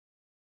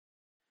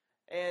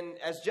And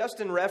as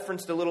Justin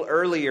referenced a little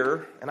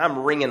earlier, and I'm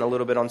ringing a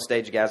little bit on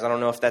stage, guys. I don't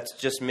know if that's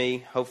just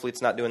me. Hopefully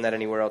it's not doing that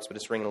anywhere else, but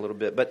it's ringing a little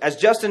bit. But as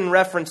Justin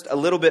referenced a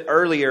little bit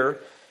earlier,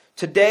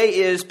 today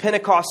is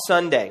Pentecost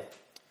Sunday.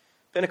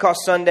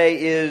 Pentecost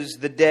Sunday is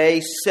the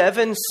day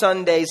 7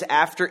 Sundays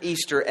after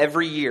Easter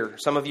every year.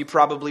 Some of you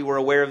probably were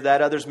aware of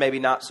that, others maybe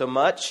not so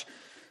much.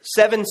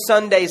 7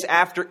 Sundays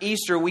after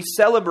Easter, we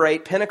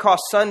celebrate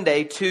Pentecost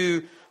Sunday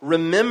to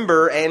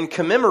remember and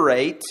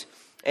commemorate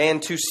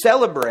and to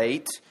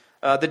celebrate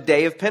the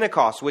day of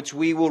Pentecost, which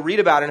we will read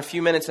about in a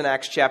few minutes in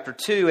Acts chapter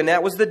 2. And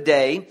that was the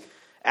day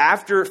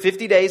after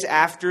 50 days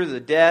after the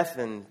death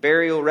and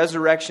burial,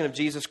 resurrection of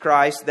Jesus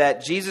Christ,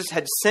 that Jesus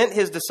had sent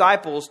his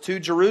disciples to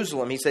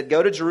Jerusalem. He said,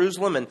 go to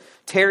Jerusalem and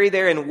tarry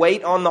there and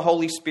wait on the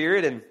Holy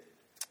Spirit. And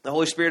the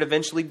Holy Spirit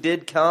eventually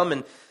did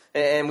come,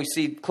 and we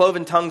see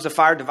cloven tongues of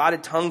fire,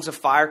 divided tongues of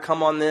fire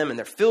come on them, and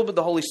they're filled with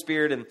the Holy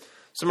Spirit, and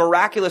some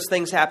miraculous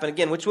things happen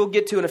again, which we'll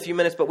get to in a few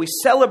minutes. But we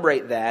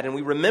celebrate that, and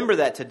we remember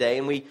that today,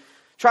 and we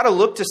try to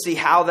look to see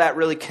how that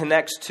really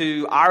connects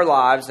to our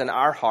lives and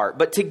our heart.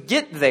 But to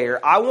get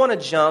there, I want to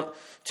jump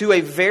to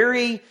a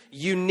very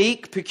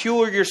unique,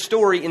 peculiar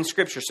story in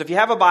Scripture. So if you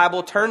have a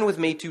Bible, turn with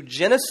me to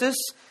Genesis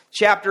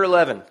chapter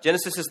 11.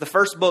 Genesis is the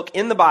first book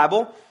in the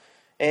Bible.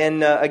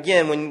 And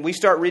again, when we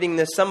start reading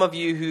this, some of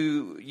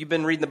you you've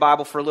been reading the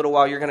Bible for a little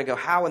while, you're going to go,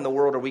 how in the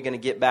world are we going to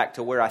get back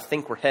to where I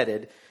think we're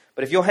headed?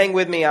 But if you'll hang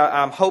with me,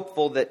 I'm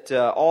hopeful that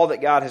all that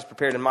God has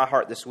prepared in my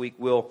heart this week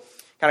will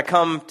kind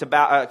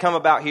of come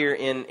about here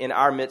in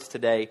our midst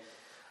today.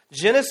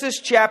 Genesis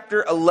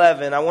chapter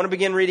 11, I want to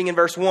begin reading in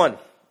verse 1.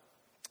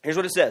 Here's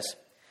what it says.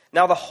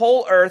 Now the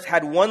whole earth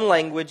had one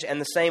language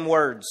and the same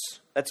words.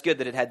 That's good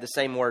that it had the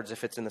same words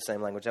if it's in the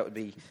same language. That would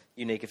be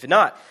unique if it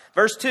not.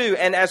 Verse 2,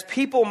 and as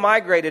people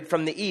migrated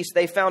from the east,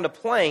 they found a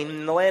plain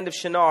in the land of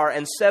Shinar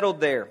and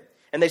settled there.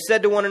 And they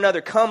said to one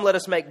another, come, let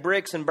us make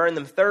bricks and burn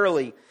them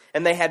thoroughly.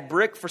 And they had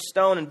brick for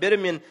stone and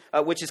bitumen,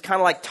 which is kind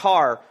of like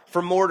tar,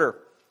 for mortar.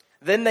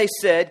 Then they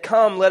said,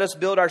 come, let us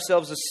build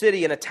ourselves a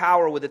city and a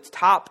tower with its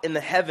top in the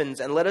heavens,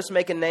 and let us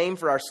make a name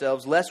for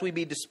ourselves, lest we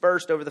be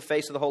dispersed over the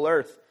face of the whole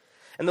earth.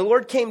 And the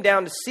Lord came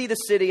down to see the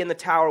city and the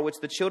tower which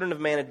the children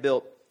of man had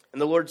built.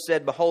 And the Lord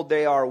said, behold,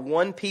 they are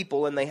one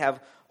people, and they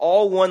have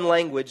all one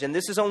language, and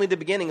this is only the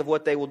beginning of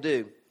what they will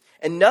do.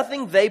 And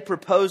nothing they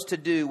propose to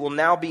do will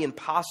now be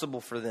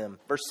impossible for them.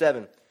 Verse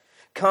 7.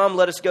 Come,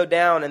 let us go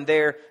down and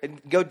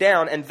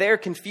there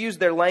confuse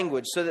their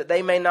language, so that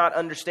they may not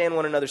understand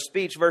one another's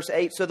speech. Verse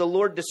 8, so the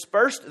Lord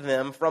dispersed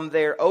them from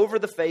there over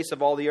the face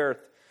of all the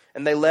earth,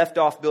 and they left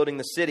off building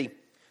the city.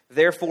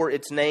 Therefore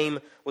its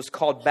name was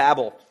called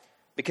Babel,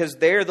 because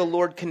there the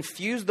Lord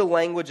confused the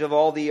language of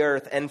all the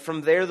earth, and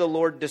from there the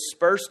Lord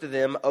dispersed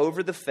them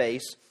over the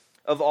face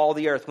of all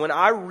the earth. When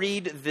I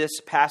read this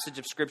passage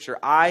of Scripture,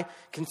 I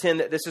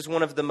contend that this is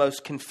one of the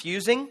most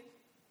confusing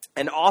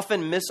and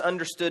often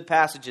misunderstood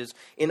passages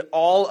in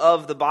all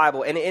of the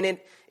Bible. And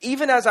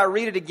even as I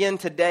read it again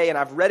today, and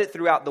I've read it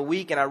throughout the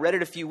week, and I read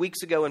it a few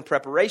weeks ago in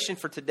preparation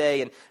for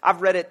today, and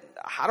I've read it,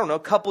 a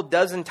couple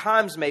dozen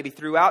times maybe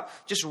throughout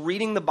just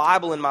reading the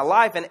Bible in my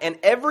life. And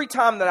every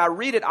time that I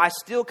read it, I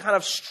still kind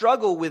of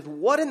struggle with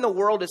what in the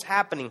world is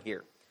happening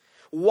here.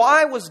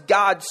 Why was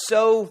God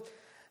so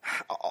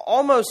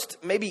almost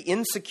maybe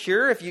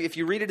insecure, if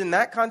you read it in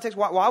that context?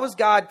 Why was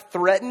God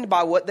threatened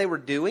by what they were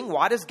doing?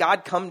 Why does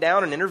God come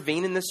down and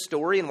intervene in this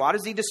story? And why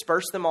does he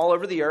disperse them all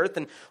over the earth?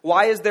 And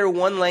why is there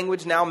one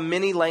language, now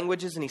many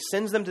languages, and he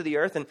sends them to the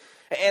earth? And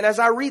as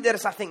I read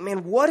that, I think,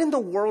 man, what in the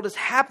world is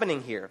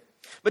happening here?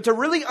 But to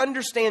really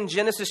understand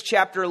Genesis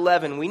chapter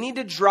 11, we need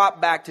to drop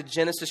back to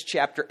Genesis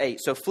chapter 8.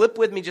 So flip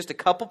with me just a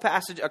couple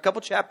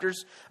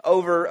chapters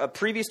over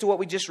previous to what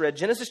we just read.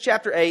 Genesis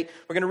chapter 8,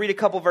 we're going to read a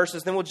couple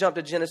verses, then we'll jump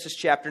to Genesis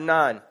chapter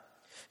 9.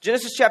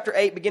 Genesis chapter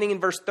 8, beginning in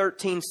verse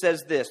 13,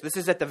 says this. This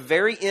is at the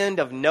very end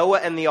of Noah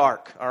and the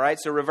ark. All right,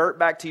 so revert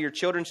back to your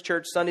children's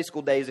church Sunday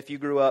school days if you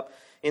grew up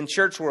in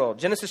church world.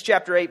 Genesis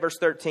chapter 8, verse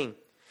 13.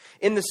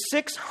 In the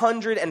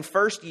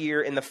 601st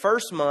year, in the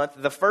first month,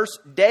 the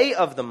first day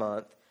of the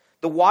month,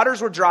 the waters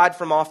were dried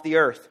from off the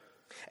earth.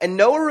 And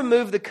Noah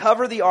removed the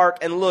cover of the ark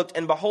and looked,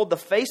 and behold, the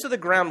face of the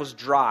ground was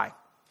dry.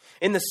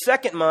 In the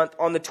second month,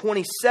 on the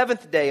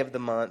 27th day of the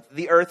month,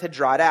 the earth had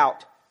dried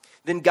out.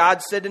 Then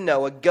God said to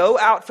Noah, go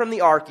out from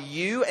the ark,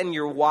 you and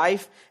your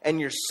wife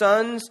and your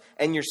sons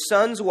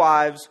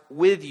wives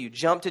with you.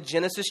 Jump to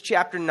Genesis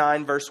chapter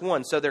 9, verse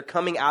 1. So they're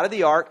coming out of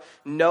the ark.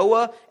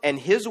 Noah and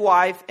his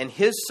wife and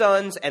his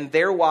sons and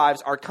their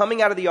wives are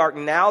coming out of the ark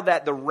now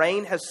that the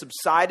rain has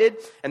subsided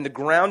and the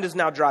ground is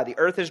now dry. The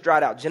earth has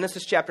dried out.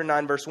 Genesis chapter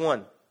 9, verse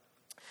 1.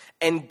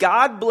 And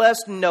God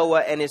blessed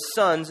Noah and his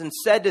sons and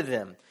said to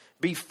them,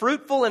 be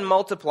fruitful and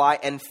multiply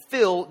and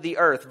fill the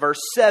earth.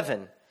 Verse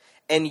 7.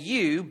 And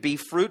you be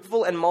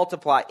fruitful and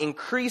multiply,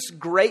 increase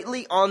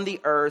greatly on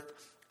the earth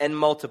and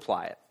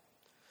multiply it.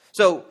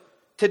 So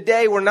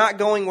today we're not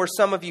going where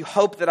some of you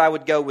hope that I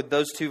would go with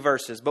those two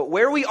verses. But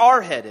where we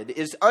are headed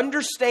is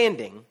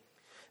understanding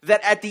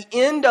that at the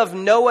end of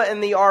Noah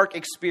and the ark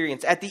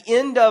experience, at the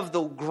end of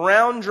the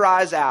ground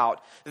dries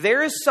out,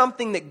 there is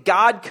something that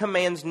God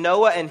commands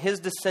Noah and his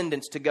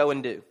descendants to go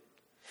and do.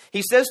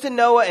 He says to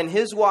Noah and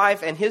his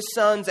wife and his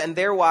sons and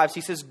their wives,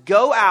 he says,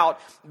 go out,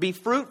 be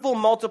fruitful,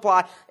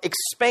 multiply,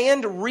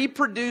 expand,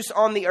 reproduce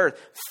on the earth,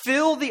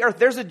 fill the earth.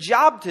 There's a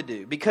job to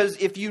do, because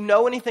if you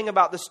know anything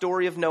about the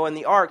story of Noah and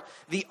the ark,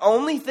 the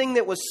only thing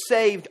that was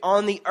saved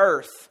on the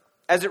earth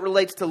as it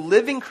relates to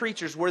living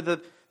creatures were the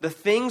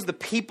things, the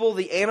people,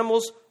 the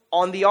animals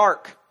on the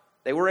ark.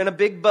 They were in a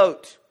big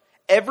boat.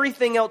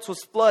 Everything else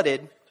was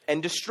flooded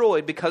and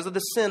destroyed because of the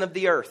sin of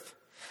the earth.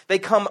 They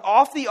come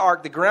off the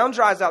ark, the ground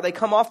dries out, they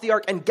come off the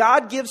ark, and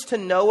God gives to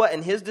Noah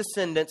and his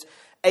descendants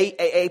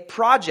a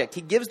project.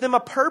 He gives them a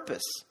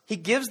purpose. He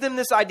gives them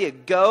this idea: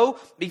 go,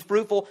 be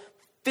fruitful,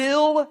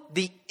 fill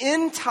the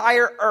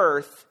entire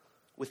earth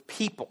with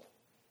people.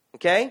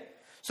 Okay?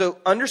 So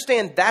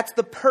understand that's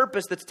the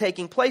purpose that's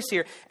taking place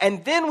here.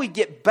 And then we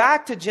get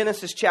back to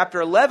Genesis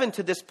chapter 11,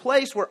 to this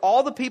place where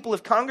all the people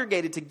have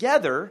congregated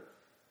together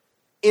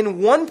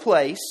in one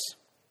place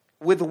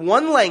with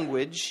one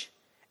language,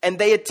 and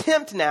they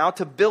attempt now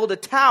to build a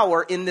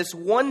tower in this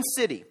one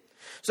city.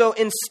 So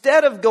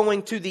instead of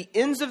going to the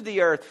ends of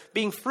the earth,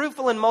 being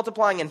fruitful and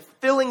multiplying and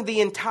filling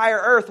the entire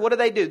earth, what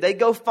do? They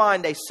go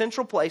find a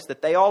central place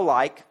that they all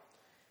like,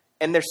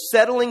 and they're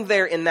settling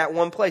there in that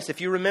one place.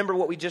 If you remember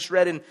what we just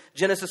read in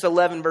Genesis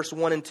 11, verse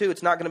 1 and 2,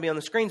 it's not going to be on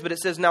the screens, but it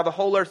says, now the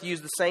whole earth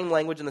used the same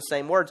language and the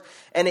same words.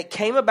 And it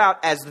came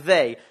about as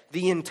the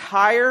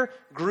entire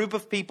group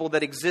of people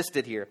that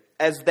existed here,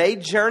 as they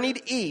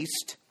journeyed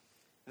east,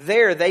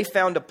 there they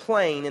found a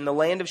plain in the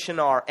land of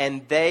Shinar,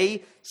 and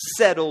they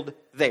settled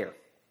there.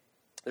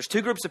 There's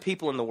two groups of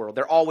people in the world.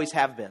 There always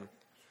have been.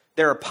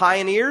 There are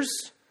pioneers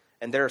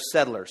and there are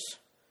settlers.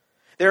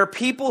 There are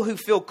people who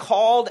feel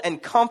called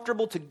and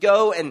comfortable to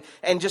go and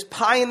just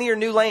pioneer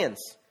new lands.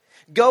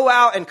 Go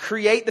out and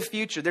create the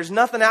future. There's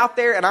nothing out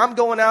there, and I'm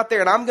going out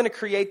there and I'm going to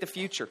create the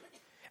future.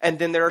 And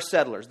then there are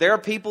settlers. There are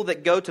people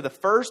that go to the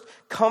first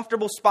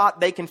comfortable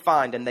spot they can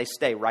find, and they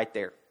stay right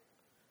there.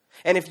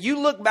 And if you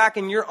look back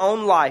in your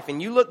own life,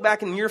 and you look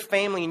back in your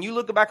family, and you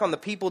look back on the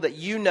people that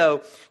you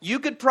know, you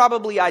could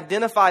probably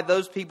identify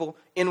those people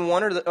in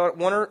one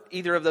or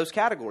either of those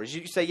categories.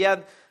 You say,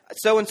 yeah,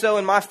 so-and-so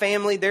in my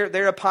family,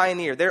 they're a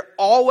pioneer. They're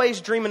always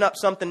dreaming up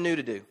something new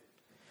to do.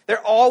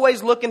 They're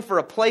always looking for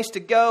a place to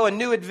go, a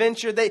new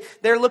adventure.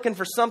 They're looking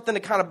for something to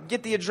kind of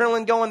get the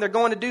adrenaline going. They're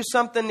going to do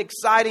something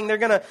exciting. They're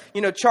going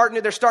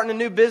to, they're starting a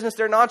new business.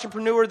 They're an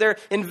entrepreneur. They're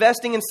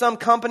investing in some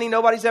company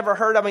nobody's ever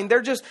heard of. I mean,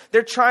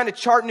 they're trying to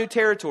chart new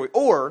territory.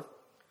 Or,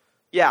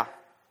 yeah,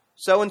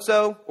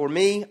 so-and-so or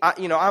me,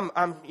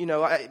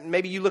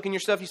 maybe you look in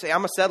yourself, you say,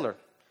 I'm a settler.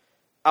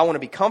 I want to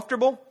be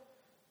comfortable.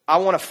 I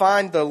want to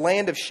find the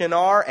land of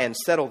Shinar and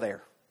settle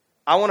there.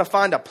 I want to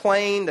find a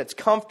plain that's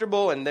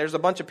comfortable, and there's a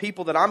bunch of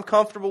people that I'm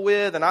comfortable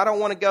with, and I don't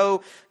want to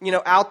go,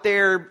 out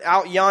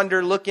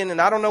yonder looking,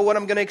 and I don't know what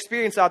I'm going to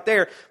experience out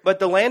there, but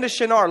the land of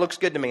Shinar looks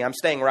good to me. I'm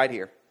staying right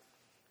here.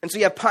 And so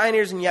you have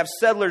pioneers and you have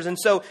settlers, and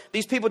so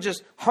these people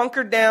just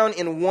hunkered down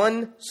in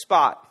one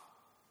spot.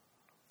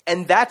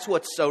 And that's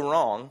what's so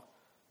wrong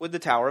with the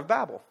Tower of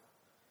Babel.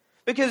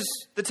 Because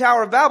the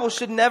Tower of Babel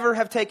should never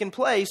have taken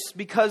place,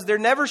 because there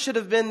never should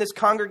have been this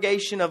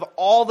congregation of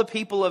all the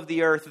people of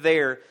the earth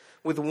there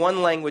with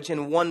one language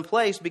in one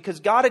place, because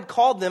God had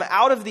called them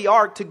out of the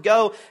ark to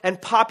go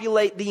and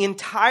populate the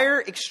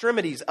entire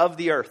extremities of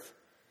the earth.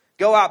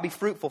 Go out, be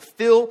fruitful,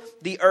 fill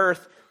the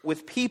earth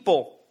with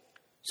people.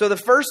 So the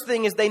first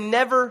thing is, they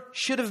never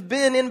should have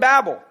been in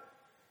Babel.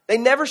 They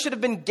never should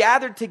have been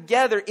gathered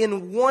together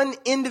in one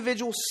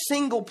individual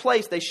single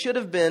place. They should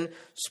have been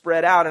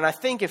spread out. And I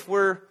think if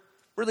we're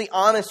really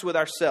honest with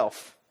ourselves,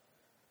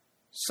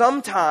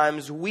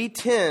 sometimes we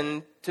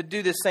tend to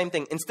do this same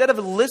thing. Instead of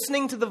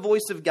listening to the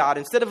voice of God,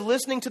 instead of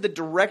listening to the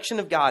direction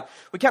of God,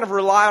 we kind of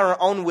rely on our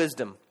own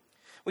wisdom.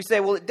 We say,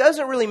 well, it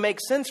doesn't really make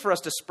sense for us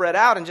to spread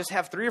out and just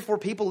have 3 or 4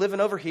 people living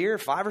over here,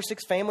 5 or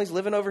 6 families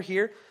living over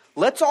here.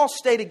 Let's all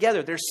stay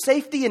together. There's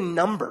safety in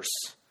numbers.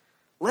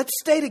 Let's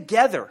stay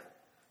together.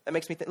 That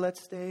makes me think,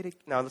 let's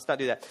not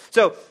do that.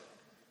 So,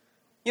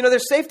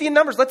 there's safety in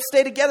numbers. Let's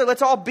stay together.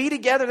 Let's all be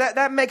together.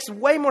 That makes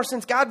way more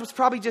sense. God was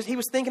probably he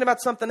was thinking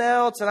about something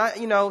else.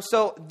 And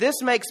so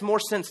this makes more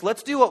sense.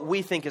 Let's do what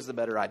we think is the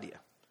better idea.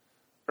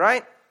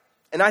 Right?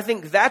 And I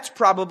think that's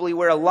probably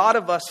where a lot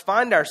of us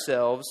find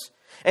ourselves.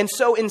 And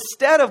so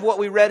instead of what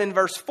we read in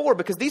verse 4,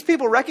 because these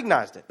people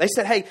recognized it, they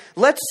said, hey,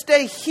 let's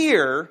stay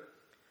here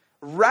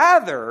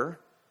rather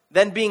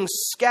than being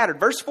scattered.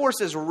 Verse 4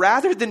 says,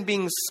 rather than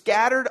being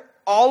scattered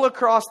all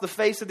across the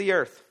face of the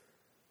earth.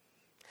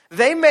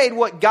 They made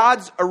what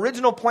God's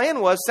original plan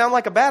was sound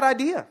like a bad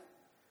idea.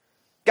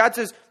 God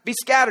says, be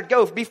scattered,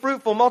 go, be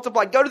fruitful,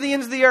 multiply, go to the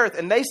ends of the earth.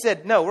 And they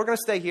said, no, we're going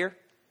to stay here.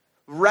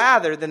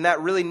 Rather than that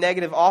really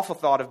negative, awful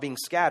thought of being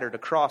scattered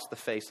across the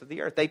face of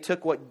the earth. They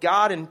took what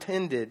God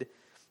intended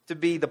to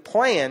be the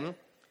plan,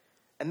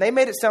 and they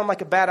made it sound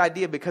like a bad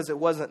idea because it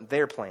wasn't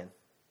their plan.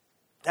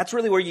 That's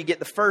really where you get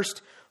the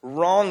first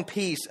wrong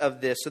piece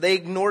of this. So they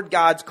ignored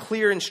God's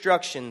clear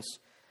instructions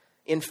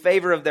in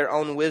favor of their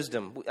own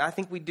wisdom. I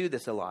think we do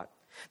this a lot.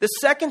 The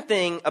second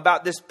thing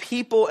about this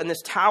people and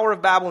this Tower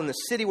of Babel and the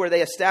city where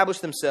they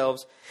established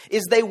themselves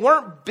is they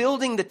weren't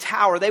building the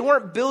tower. They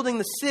weren't building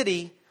the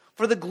city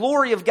for the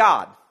glory of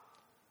God.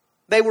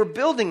 They were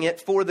building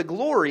it for the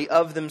glory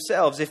of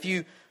themselves. If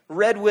you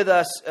read with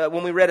us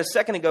when we read a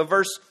second ago,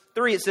 verse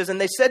 3, it says, "And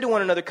they said to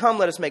one another, 'Come,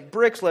 let us make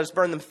bricks, let us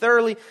burn them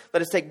thoroughly,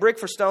 let us take brick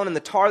for stone and the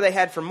tar they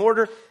had for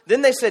mortar.'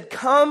 Then they said,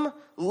 'Come,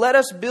 let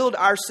us build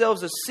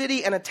ourselves a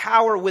city and a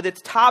tower with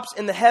its tops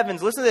in the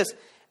heavens.'" Listen to this.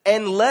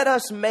 "And let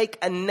us make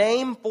a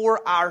name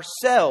for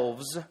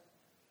ourselves,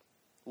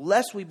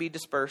 lest we be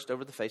dispersed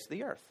over the face of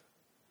the earth."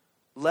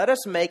 Let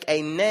us make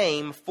a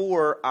name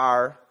for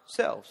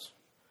ourselves.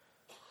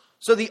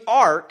 So the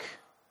ark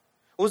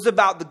was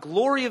about the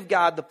glory of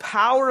God, the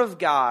power of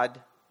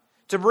God,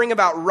 to bring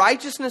about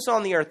righteousness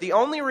on the earth. The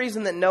only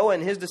reason that Noah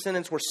and his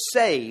descendants were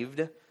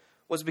saved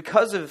was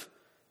because of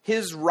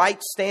his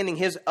right standing,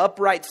 his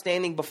upright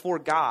standing before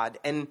God.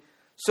 And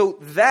so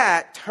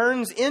that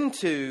turns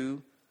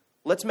into,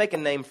 let's make a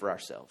name for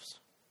ourselves.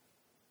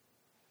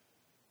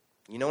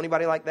 You know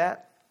anybody like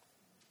that?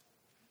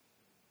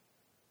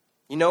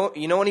 You know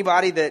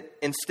anybody that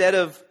instead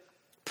of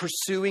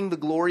pursuing the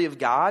glory of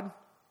God,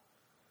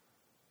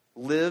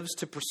 lives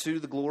to pursue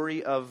the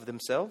glory of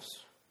themselves?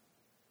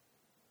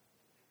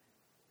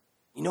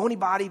 You know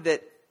anybody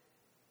that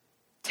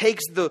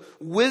takes the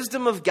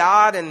wisdom of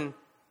God and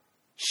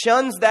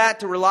shuns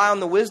that to rely on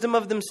the wisdom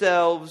of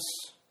themselves,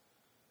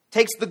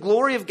 takes the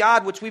glory of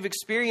God, which we've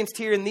experienced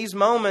here in these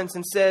moments,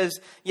 and says,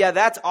 yeah,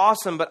 that's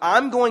awesome, but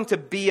I'm going to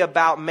be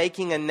about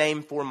making a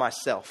name for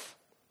myself.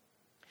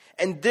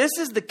 And this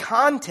is the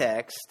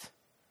context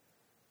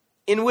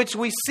in which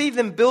we see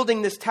them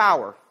building this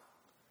tower.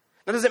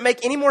 Now, does it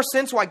make any more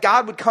sense why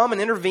God would come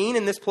and intervene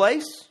in this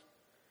place?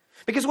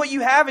 Because what you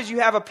have is you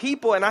have a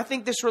people, and I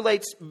think this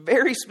relates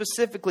very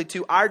specifically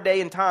to our day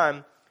and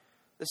time,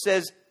 that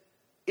says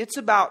it's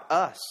about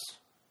us.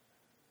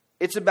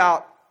 It's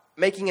about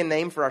making a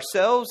name for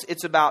ourselves.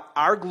 It's about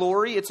our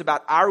glory. It's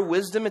about our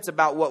wisdom. It's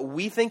about what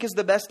we think is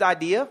the best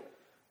idea,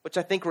 which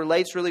I think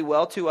relates really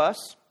well to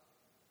us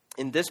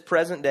in this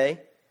present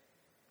day.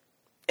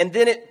 And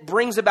then it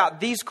brings about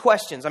these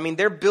questions. I mean,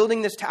 they're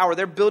building this tower.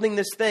 They're building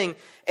this thing.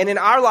 And in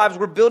our lives,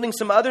 we're building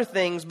some other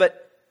things.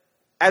 But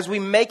as we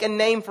make a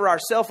name for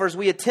ourselves, or as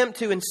we attempt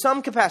to in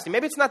some capacity,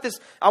 maybe it's not this,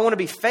 I want to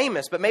be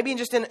famous, but maybe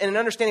just in an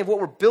understanding of what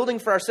we're building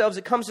for ourselves,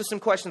 it comes to some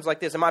questions like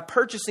this. Am I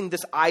purchasing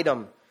this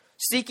item,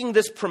 seeking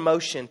this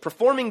promotion,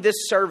 performing this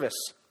service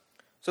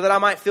so that I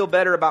might feel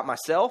better about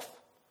myself,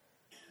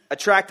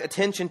 attract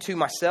attention to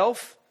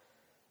myself,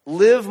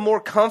 live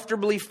more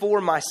comfortably for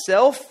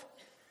myself?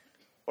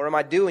 Or am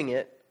I doing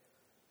it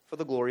for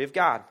the glory of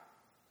God?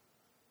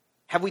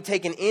 Have we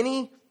taken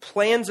any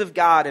plans of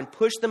God and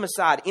pushed them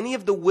aside, any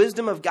of the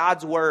wisdom of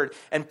God's word,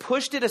 and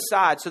pushed it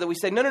aside so that we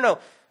say, no.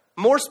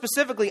 More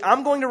specifically,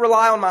 I'm going to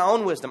rely on my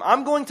own wisdom.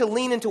 I'm going to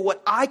lean into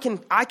what I can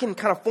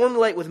kind of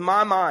formulate with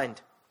my mind.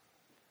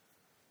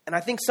 And I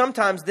think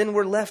sometimes then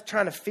we're left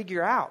trying to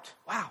figure out,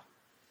 wow,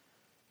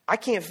 I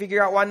can't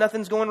figure out why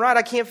nothing's going right.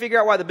 I can't figure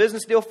out why the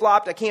business deal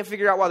flopped. I can't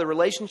figure out why the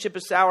relationship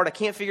is soured. I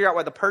can't figure out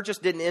why the purchase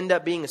didn't end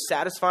up being as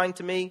satisfying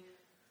to me.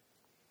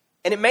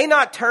 And it may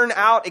not turn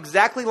out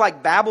exactly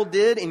like Babel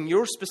did in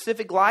your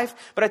specific life,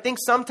 but I think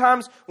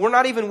sometimes we're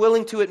not even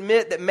willing to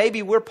admit that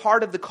maybe we're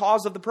part of the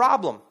cause of the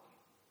problem.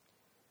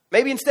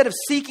 Maybe instead of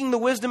seeking the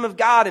wisdom of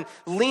God and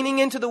leaning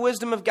into the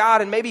wisdom of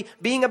God and maybe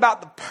being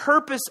about the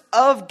purpose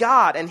of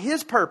God and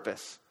His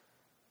purpose,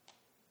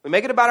 we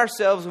make it about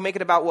ourselves. We make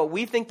it about what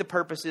we think the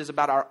purpose is,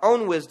 about our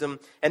own wisdom.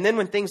 And then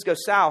when things go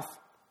south,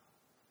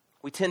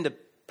 we tend to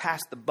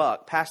pass the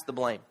buck, pass the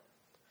blame.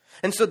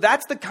 And so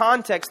that's the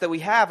context that we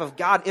have of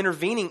God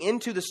intervening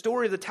into the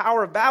story of the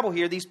Tower of Babel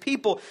here. These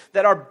people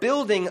that are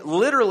building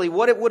literally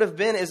what it would have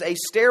been is a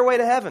stairway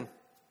to heaven.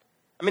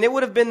 I mean, it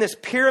would have been this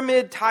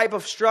pyramid type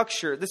of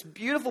structure, this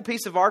beautiful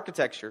piece of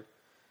architecture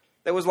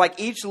that was like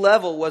each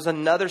level was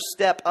another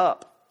step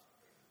up.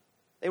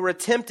 They were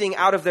attempting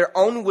out of their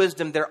own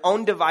wisdom, their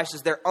own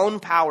devices, their own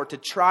power to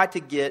try to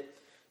get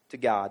to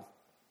God.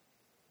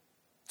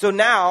 So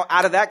now,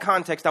 out of that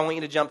context, I want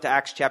you to jump to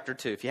Acts chapter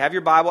 2. If you have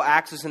your Bible,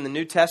 Acts is in the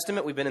New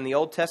Testament. We've been in the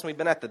Old Testament. We've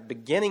been at the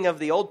beginning of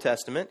the Old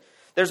Testament.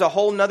 There's a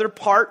whole nother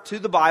part to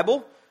the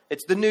Bible.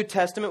 It's the New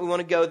Testament. We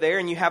want to go there.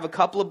 And you have a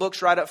couple of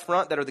books right up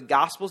front that are the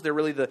Gospels. They're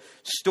really the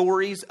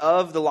stories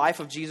of the life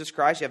of Jesus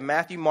Christ. You have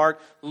Matthew,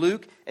 Mark,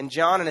 Luke, and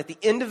John. And at the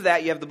end of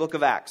that, you have the book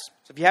of Acts.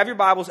 So if you have your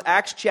Bibles,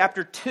 Acts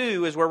chapter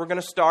 2 is where we're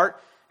going to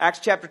start. Acts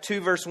chapter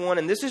 2, verse 1.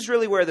 And this is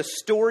really where the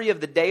story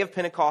of the day of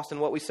Pentecost and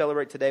what we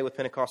celebrate today with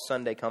Pentecost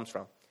Sunday comes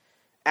from.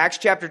 Acts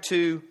chapter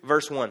 2,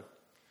 verse 1.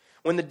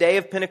 When the day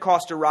of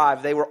Pentecost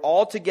arrived, they were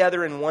all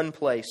together in one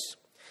place.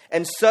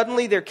 And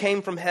suddenly there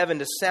came from heaven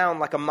a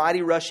sound like a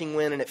mighty rushing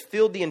wind, and it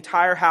filled the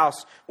entire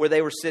house where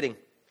they were sitting.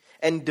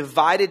 And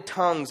divided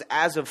tongues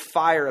as of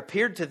fire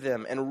appeared to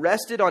them and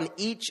rested on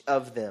each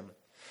of them.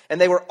 And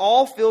they were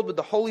all filled with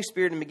the Holy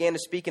Spirit and began to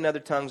speak in other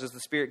tongues as the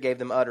Spirit gave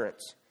them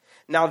utterance.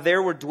 Now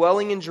there were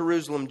dwelling in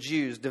Jerusalem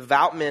Jews,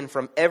 devout men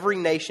from every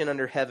nation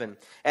under heaven.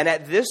 And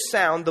at this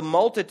sound the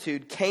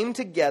multitude came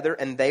together,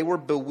 and they were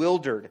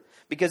bewildered,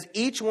 because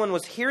each one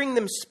was hearing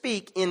them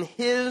speak in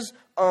his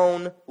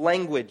own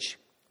language.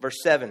 Verse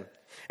 7.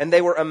 And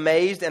they were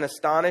amazed and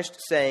astonished,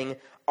 saying,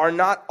 Are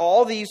not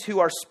all these who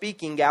are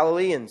speaking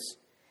Galileans?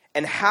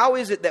 And how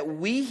is it that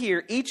we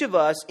hear each of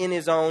us in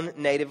his own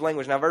native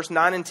language? Now, verse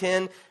 9 and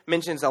 10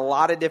 mentions a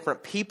lot of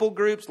different people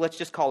groups. Let's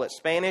just call it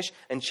Spanish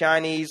and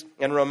Chinese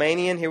and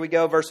Romanian. Here we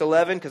go, verse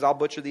 11, because I'll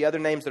butcher the other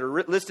names that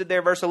are listed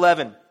there. Verse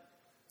 11,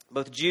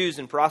 both Jews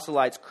and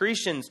proselytes,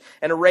 Cretians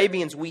and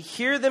Arabians, we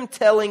hear them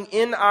telling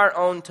in our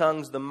own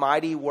tongues the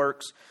mighty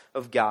works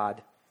of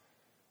God.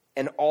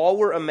 And all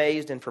were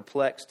amazed and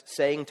perplexed,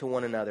 saying to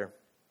one another,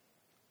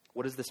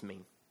 what does this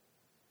mean?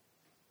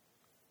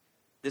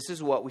 This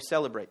is what we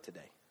celebrate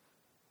today.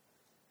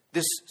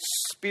 This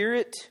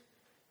Spirit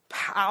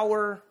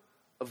power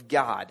of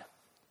God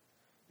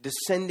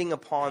descending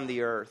upon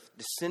the earth,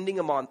 descending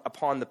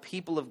upon the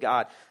people of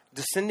God,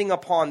 descending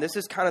upon, this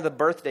is kind of the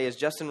birthday, as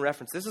Justin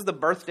referenced. This is the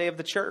birthday of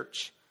the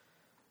church.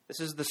 This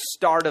is the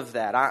start of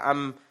that.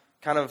 I'm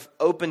kind of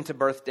open to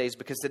birthdays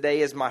because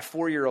today is my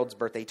 4-year-old's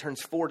birthday. He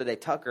turns 4 today,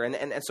 Tucker.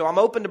 And so I'm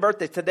open to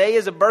birthdays. Today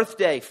is a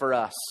birthday for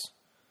us.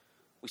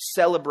 We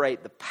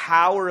celebrate the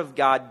power of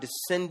God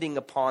descending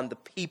upon the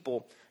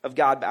people of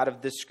God out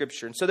of this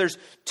scripture. And so there's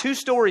 2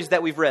 stories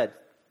that we've read.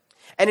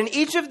 And in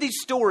each of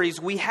these stories,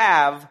 we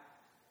have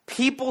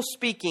people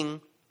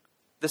speaking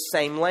the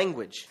same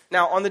language.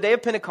 Now, on the day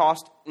of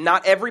Pentecost,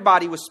 not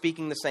everybody was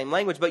speaking the same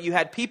language, but you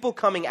had people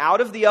coming out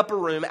of the upper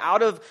room,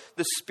 out of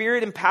the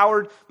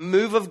Spirit-empowered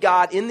move of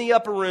God in the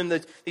upper room.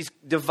 These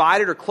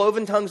divided or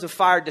cloven tongues of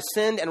fire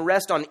descend and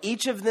rest on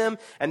each of them,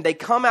 and they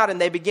come out and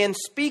they begin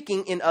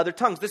speaking in other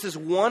tongues. This is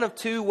one of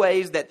 2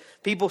 ways that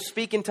people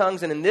speak in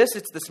tongues, and in this,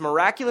 it's this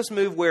miraculous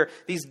move where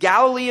these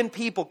Galilean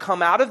people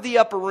come out of the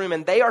upper room,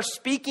 and they are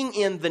speaking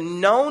in the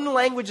known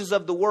languages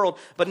of the world,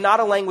 but not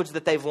a language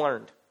that they've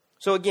learned.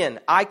 So again,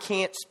 I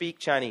can't speak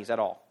Chinese at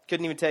all.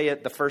 Couldn't even tell you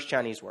the first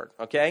Chinese word,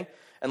 okay?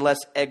 Unless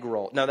egg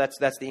roll. No, that's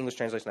the English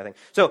translation, I think.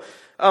 So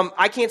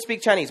I can't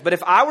speak Chinese. But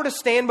if I were to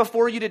stand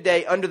before you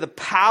today under the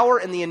power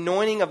and the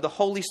anointing of the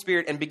Holy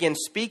Spirit and begin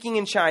speaking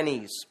in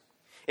Chinese,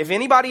 if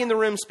anybody in the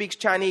room speaks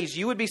Chinese,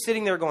 you would be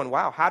sitting there going,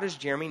 wow, how does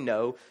Jeremy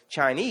know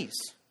Chinese?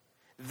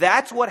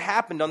 That's what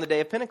happened on the day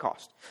of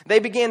Pentecost. They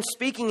began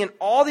speaking in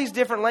all these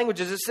different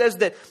languages. It says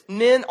that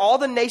all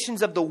the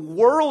nations of the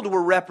world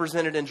were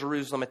represented in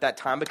Jerusalem at that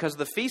time because of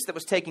the feast that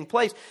was taking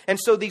place. And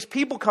so these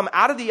people come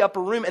out of the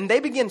upper room and they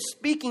begin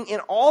speaking in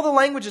all the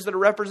languages that are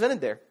represented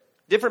there.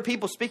 Different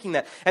people speaking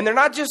that. And they're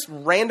not just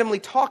randomly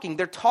talking.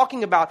 They're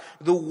talking about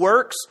the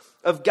works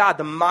of God,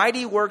 the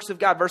mighty works of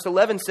God. Verse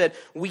 11 said,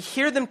 we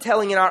hear them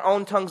telling in our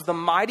own tongues the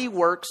mighty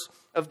works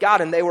of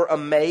God. And they were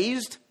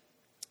amazed,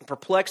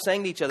 perplexed,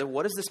 saying to each other,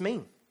 what does this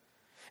mean?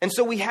 And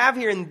so we have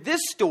here in this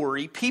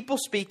story, people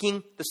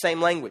speaking the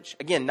same language.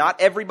 Again,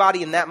 not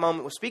everybody in that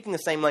moment was speaking the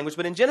same language,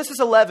 but in Genesis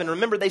 11,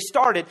 remember, they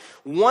started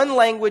one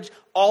language,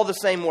 all the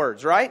same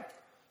words, right?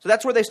 So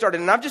that's where they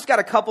started. And I've just got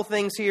a couple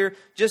things here,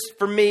 just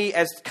for me,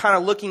 as kind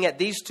of looking at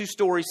these 2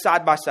 stories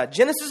side by side.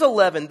 Genesis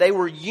 11, they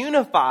were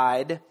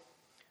unified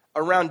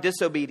around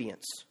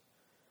disobedience.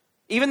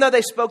 Even though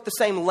they spoke the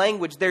same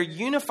language, their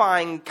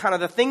unifying, kind of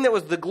the thing that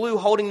was the glue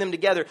holding them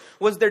together,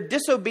 was their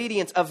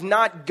disobedience of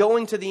not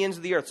going to the ends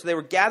of the earth. So they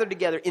were gathered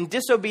together in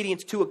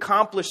disobedience to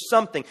accomplish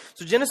something.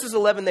 So Genesis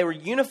 11, they were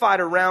unified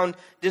around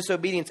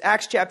disobedience.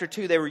 Acts chapter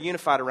 2, they were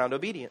unified around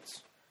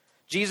obedience.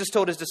 Jesus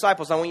told his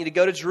disciples, I want you to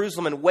go to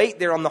Jerusalem and wait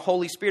there on the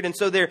Holy Spirit. And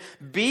so they're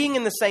being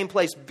in the same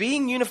place,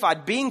 being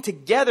unified, being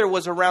together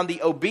was around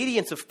the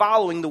obedience of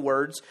following the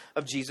words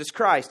of Jesus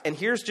Christ. And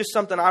here's just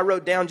something I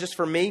wrote down just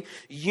for me.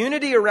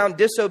 Unity around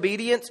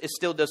disobedience is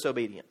still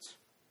disobedience.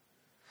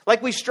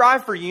 Like we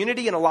strive for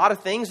unity in a lot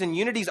of things, and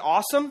unity's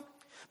awesome.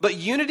 But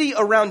unity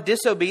around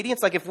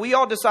disobedience, like if we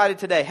all decided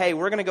today, hey,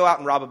 we're going to go out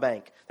and rob a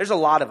bank. There's a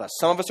lot of us.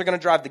 Some of us are going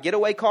to drive the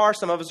getaway car.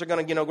 Some of us are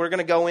going to, we're going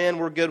to go in.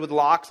 We're good with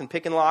locks and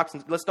picking locks.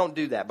 And let's don't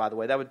do that, by the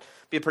way. That would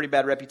be a pretty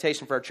bad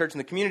reputation for our church and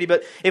the community.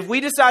 But if we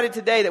decided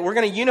today that we're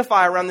going to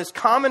unify around this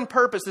common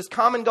purpose, this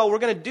common goal, we're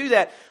going to do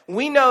that.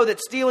 We know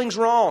that stealing's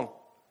wrong.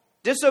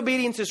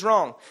 Disobedience is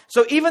wrong.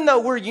 So even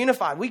though we're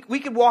unified, we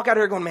could walk out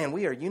here going, man,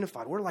 we are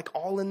unified. We're like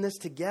all in this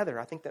together.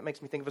 I think that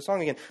makes me think of a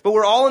song again. But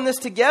we're all in this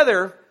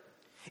together.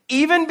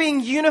 Even being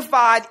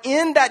unified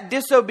in that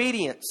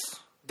disobedience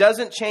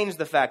doesn't change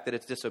the fact that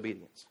it's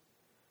disobedience.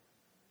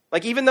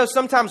 Like even though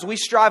sometimes we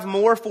strive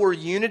more for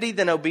unity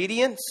than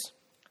obedience,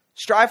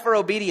 strive for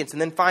obedience and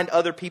then find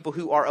other people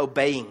who are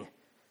obeying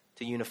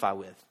to unify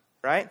with,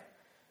 right?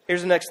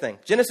 Here's the next thing.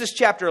 Genesis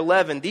chapter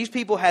 11, these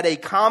people had a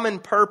common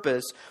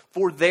purpose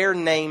for their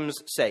name's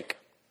sake,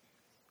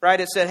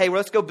 right? It said, hey, well,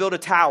 let's go build a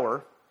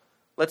tower.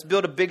 Let's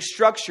build a big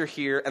structure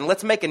here and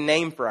let's make a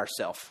name for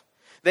ourselves.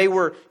 They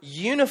were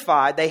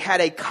unified. They had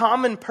a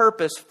common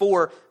purpose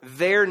for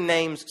their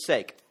name's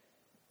sake.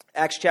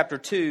 Acts chapter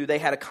 2, they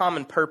had a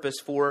common purpose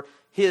for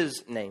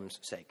his name's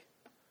sake,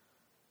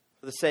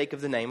 for the sake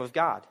of the name of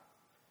God.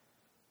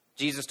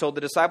 Jesus told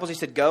the disciples, he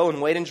said, go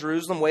and wait in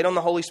Jerusalem, wait on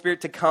the Holy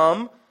Spirit to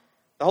come.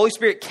 The Holy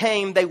Spirit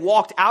came, they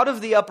walked out of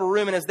the upper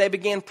room, and as they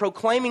began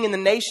proclaiming in the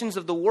nations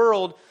of the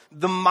world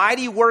the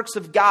mighty works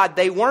of God,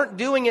 they weren't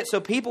doing it so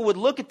people would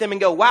look at them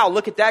and go, wow,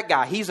 look at that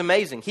guy, he's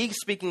amazing. He's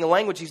speaking a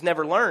language he's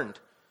never learned.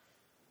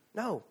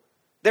 No.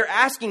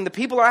 The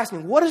people are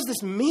asking, what does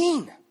this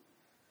mean?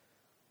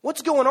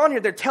 What's going on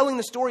here? They're telling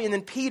the story, and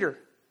then Peter,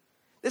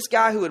 this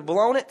guy who had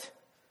blown it,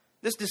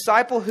 this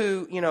disciple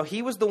who,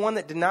 he was the one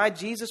that denied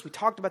Jesus. We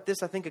talked about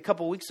this, I think, a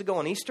couple weeks ago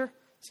on Easter.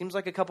 Seems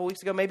like a couple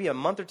weeks ago, maybe a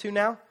month or two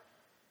now.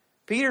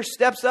 Peter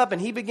steps up and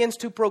he begins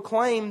to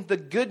proclaim the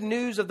good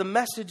news of the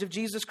message of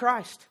Jesus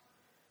Christ.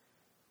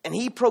 And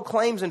he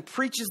proclaims and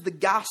preaches the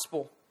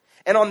gospel.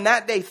 And on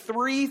that day,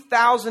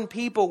 3,000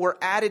 people were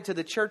added to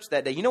the church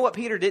that day. You know what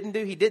Peter didn't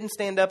do? He didn't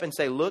stand up and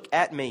say, look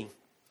at me.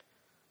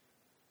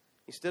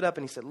 He stood up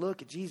and he said,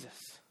 look at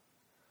Jesus.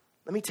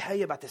 Let me tell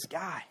you about this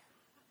guy.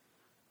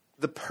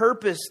 The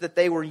purpose that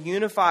they were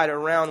unified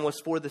around was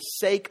for the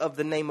sake of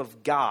the name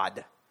of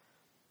God,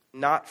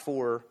 not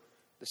for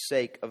the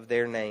sake of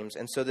their names.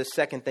 And so the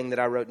second thing that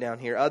I wrote down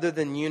here, other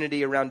than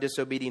unity around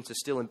disobedience is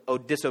still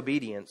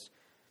disobedience.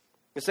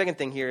 The second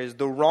thing here is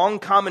the wrong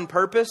common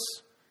purpose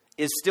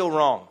is still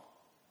wrong.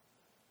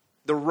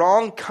 The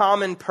wrong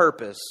common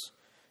purpose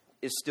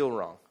is still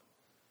wrong.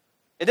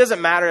 It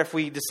doesn't matter if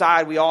we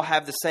decide we all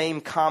have the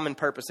same common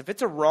purpose. If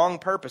it's a wrong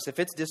purpose, if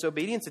it's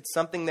disobedience, it's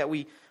something that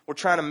we're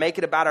trying to make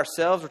it about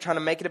ourselves, we're trying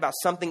to make it about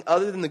something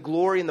other than the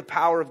glory and the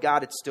power of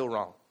God, it's still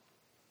wrong.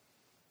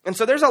 And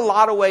so there's a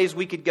lot of ways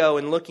we could go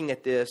in looking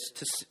at this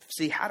to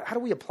see how do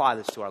we apply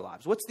this to our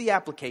lives? What's the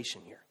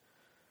application here?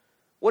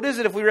 What is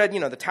it if we read,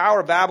 the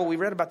Tower of Babel, we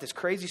read about this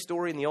crazy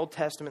story in the Old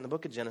Testament, in the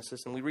book of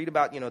Genesis, and we read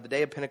about, the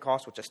day of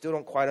Pentecost, which I still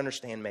don't quite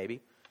understand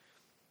maybe.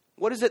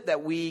 What is it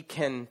that we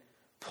can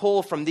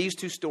pull from these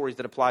two stories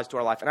that applies to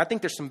our life? And I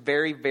think there's some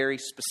very, very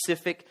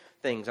specific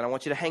things, and I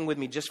want you to hang with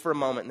me just for a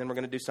moment, and then we're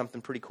going to do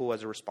something pretty cool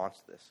as a response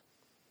to this.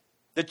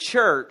 The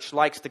church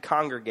likes to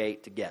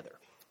congregate together.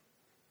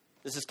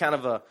 This is kind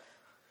of a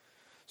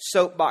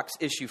soapbox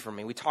issue for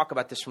me. We talk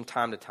about this from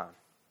time to time.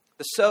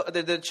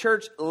 The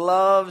church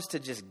loves to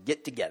just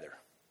get together.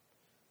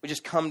 We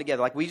just come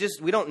together. Like we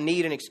don't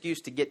need an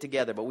excuse to get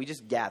together, but we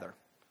just gather.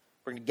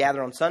 We're going to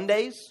gather on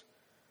Sundays.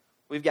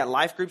 We've got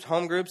life groups,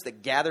 home groups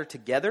that gather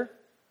together.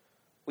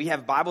 We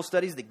have Bible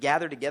studies that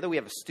gather together. We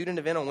have a student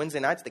event on Wednesday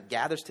nights that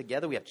gathers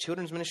together. We have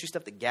children's ministry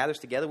stuff that gathers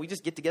together. We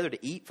just get together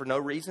to eat for no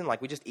reason.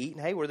 Like we just eat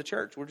and, hey, we're the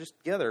church. We're just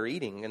together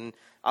eating. And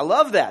I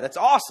love that. That's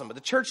awesome. But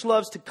the church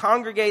loves to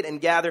congregate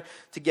and gather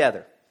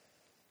together.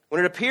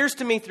 When it appears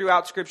to me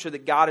throughout Scripture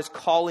that God is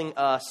calling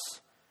us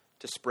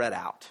to spread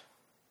out.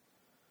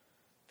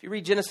 If you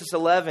read Genesis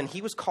 11,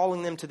 he was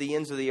calling them to the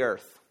ends of the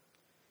earth.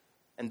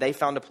 And they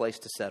found a place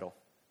to settle.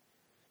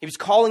 He was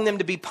calling them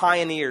to be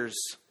pioneers.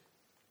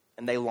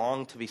 And they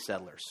long to be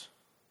settlers.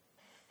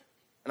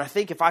 And I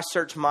think if I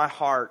search my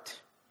heart,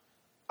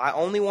 I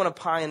only want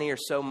to pioneer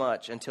so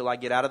much until I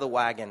get out of the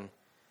wagon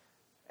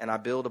and I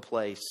build a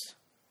place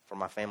for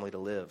my family to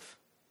live.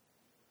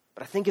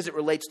 But I think as it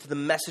relates to the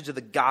message of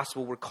the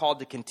gospel, we're called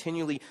to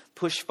continually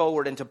push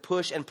forward and to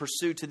push and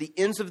pursue to the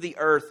ends of the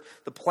earth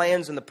the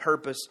plans and the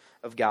purpose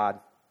of God.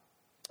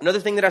 Another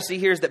thing that I see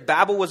here is that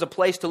Babel was a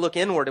place to look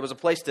inward. It was a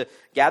place to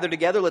gather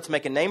together. Let's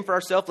make a name for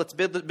ourselves. Let's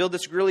build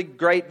this really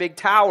great big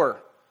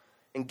tower.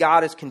 And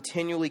God is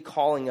continually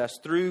calling us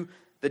through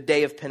the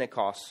day of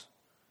Pentecost,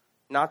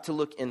 not to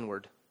look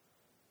inward,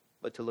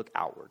 but to look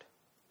outward.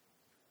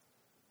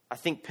 I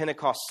think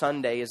Pentecost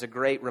Sunday is a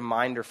great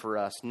reminder for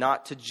us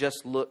not to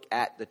just look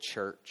at the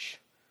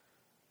church,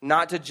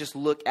 not to just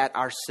look at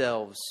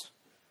ourselves,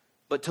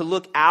 but to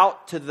look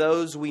out to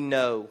those we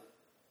know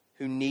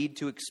who need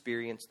to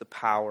experience the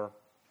power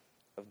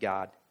of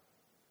God.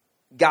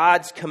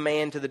 God's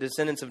command to the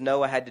descendants of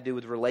Noah had to do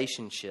with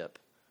relationship.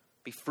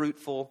 Be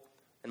fruitful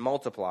and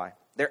multiply.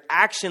 Their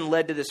action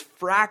led to this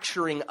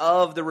fracturing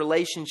of the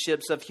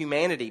relationships of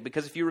humanity.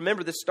 Because if you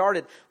remember, this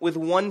started with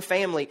one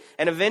family.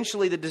 And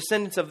eventually the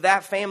descendants of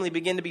that family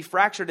began to be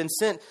fractured and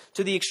sent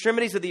to the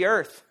extremities of the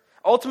earth.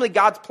 Ultimately,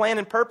 God's plan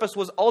and purpose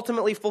was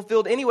ultimately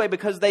fulfilled anyway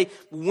because they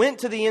went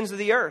to the ends of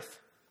the earth.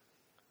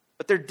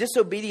 But their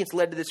disobedience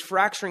led to this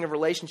fracturing of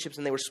relationships,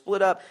 and they were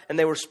split up and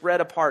they were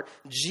spread apart.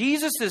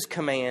 Jesus'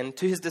 command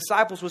to his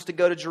disciples was to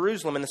go to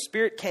Jerusalem, and the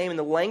Spirit came, and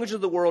the language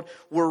of the world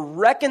were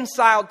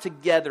reconciled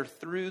together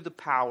through the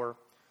power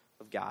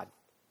of God.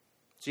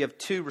 So you have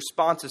two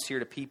responses here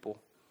to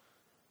people.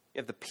 You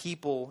have the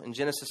people in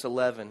Genesis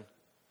 11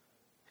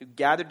 who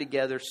gathered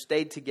together,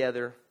 stayed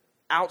together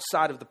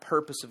outside of the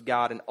purpose of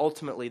God, and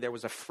ultimately there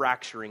was a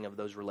fracturing of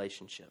those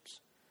relationships.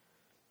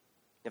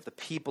 You have the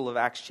people of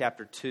Acts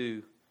chapter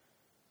 2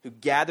 who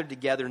gathered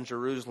together in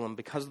Jerusalem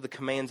because of the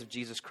commands of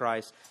Jesus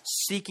Christ,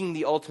 seeking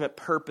the ultimate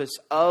purpose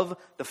of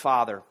the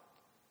Father.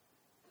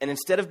 And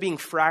instead of being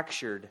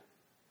fractured,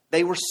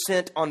 They were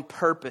sent on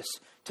purpose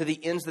to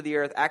the ends of the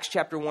earth. Acts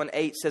chapter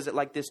 1:8 says it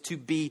like this: to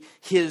be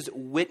his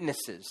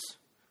witnesses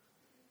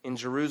in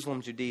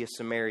Jerusalem, Judea,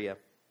 Samaria,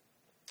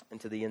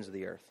 and to the ends of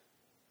the earth.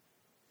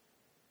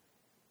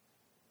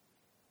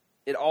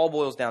 It all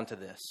boils down to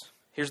this.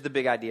 Here's the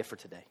big idea for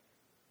today.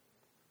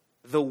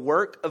 The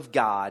work of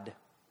God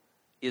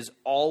is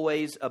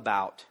always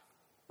about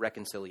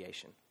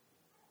reconciliation.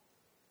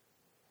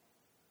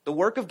 The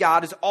work of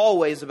God is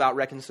always about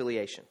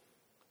reconciliation.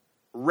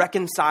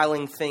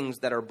 Reconciling things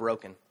that are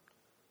broken.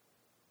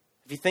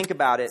 If you think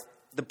about it,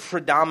 the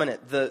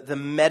predominant, the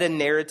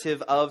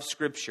meta-narrative of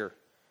Scripture.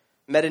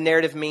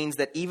 Meta-narrative means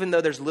that even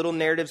though there's little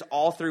narratives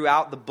all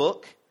throughout the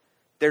book,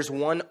 there's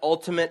one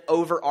ultimate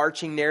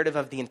overarching narrative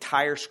of the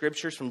entire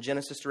Scriptures from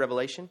Genesis to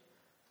Revelation.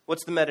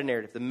 What's the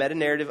meta-narrative? The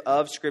meta-narrative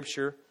of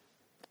Scripture,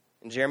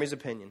 in Jeremy's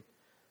opinion,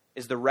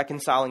 is the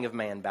reconciling of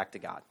man back to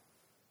God.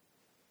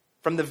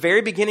 From the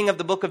very beginning of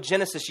the book of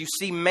Genesis, you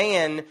see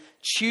man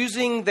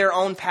choosing their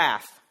own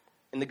path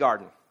in the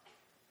garden,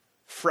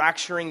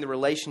 fracturing the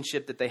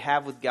relationship that they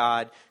have with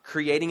God,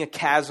 creating a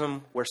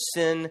chasm where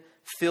sin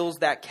fills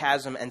that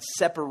chasm and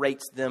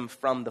separates them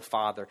from the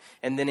Father.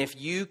 And then if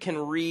you can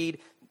read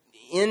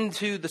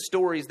into the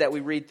stories that we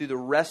read through the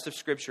rest of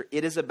Scripture,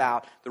 it is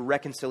about the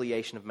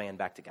reconciliation of man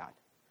back to God.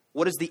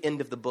 What does the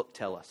end of the book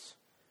tell us?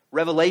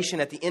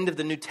 Revelation at the end of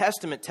the New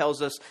Testament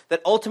tells us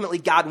that ultimately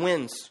God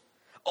wins.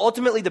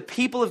 Ultimately, the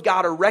people of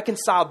God are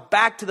reconciled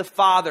back to the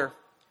Father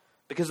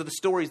because of the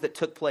stories that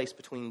took place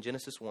between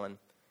Genesis 1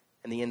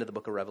 and the end of the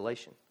book of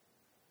Revelation.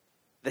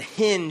 The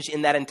hinge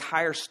in that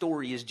entire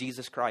story is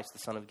Jesus Christ, the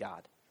Son of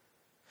God.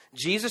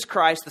 Jesus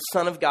Christ, the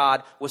Son of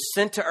God, was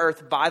sent to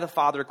earth by the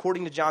Father,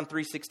 according to John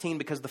 3:16,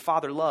 because the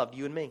Father loved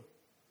you and me.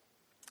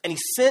 And he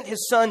sent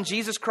his Son,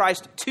 Jesus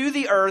Christ, to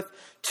the earth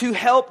to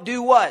help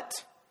do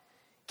what?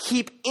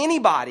 Keep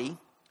anybody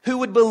who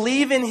would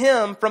believe in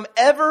him from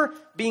ever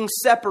being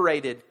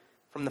separated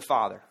from the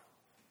Father.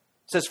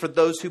 It says, for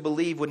those who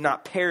believe would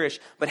not perish,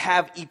 but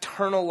have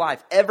eternal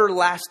life,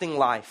 everlasting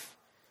life.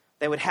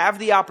 They would have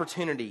the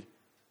opportunity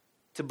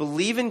to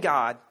believe in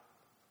God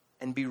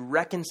and be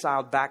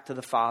reconciled back to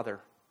the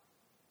Father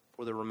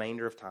for the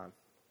remainder of time.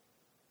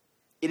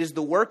 It is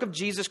the work of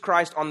Jesus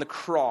Christ on the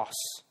cross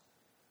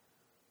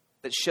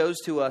that shows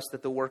to us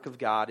that the work of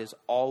God is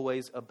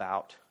always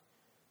about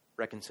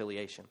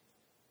reconciliation.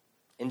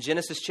 In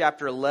Genesis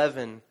chapter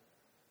 11,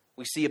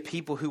 we see a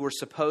people who were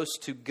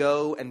supposed to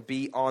go and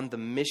be on the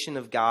mission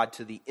of God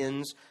to the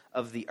ends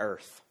of the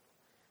earth.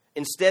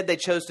 Instead, they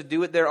chose to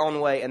do it their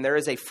own way, and there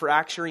is a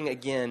fracturing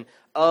again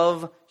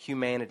of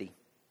humanity.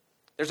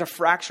 There's a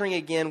fracturing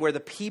again where the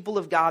people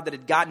of God that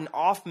had gotten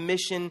off the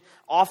mission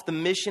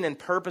and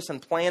purpose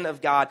and plan of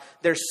God,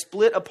 they're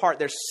split apart.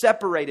 They're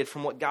separated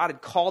from what God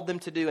had called them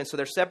to do. And so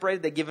they're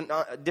separated. They give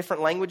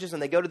different languages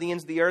and they go to the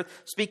ends of the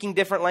earth speaking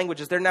different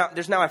languages.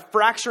 There's now a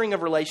fracturing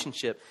of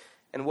relationship.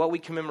 And what we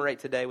commemorate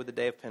today with the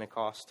day of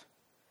Pentecost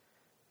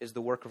is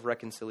the work of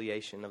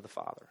reconciliation of the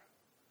Father.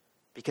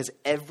 Because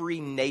every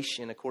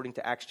nation, according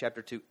to Acts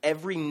chapter 2,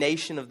 every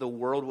nation of the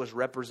world was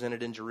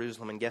represented in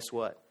Jerusalem. And guess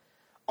what?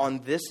 On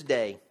this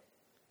day,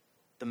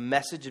 the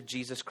message of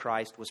Jesus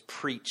Christ was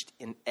preached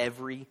in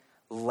every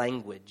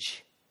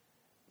language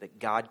that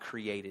God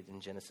created in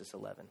Genesis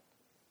 11.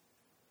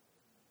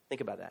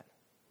 Think about that.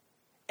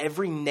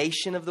 Every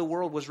nation of the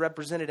world was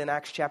represented in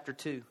Acts chapter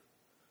 2.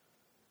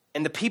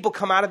 And the people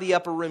come out of the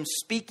upper room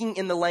speaking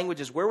in the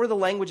languages. Where were the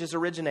languages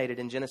originated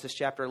in Genesis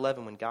chapter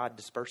 11 when God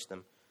dispersed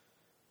them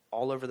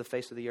all over the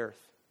face of the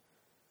earth?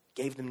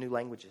 Gave them new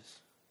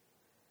languages.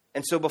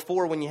 And so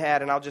before, when you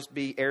had, and I'll just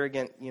be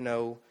arrogant,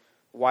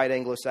 white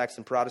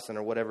Anglo-Saxon Protestant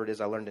or whatever it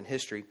is I learned in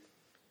history,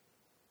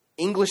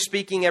 English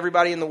speaking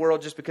everybody in the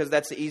world, just because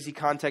that's the easy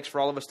context for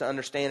all of us to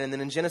understand. And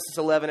then in Genesis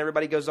 11,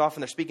 everybody goes off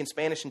and they're speaking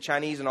Spanish and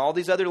Chinese and all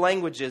these other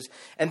languages.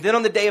 And then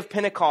on the day of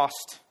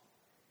Pentecost,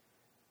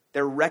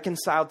 they're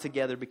reconciled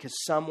together because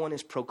someone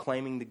is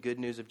proclaiming the good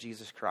news of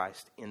Jesus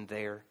Christ in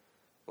their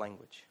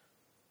language.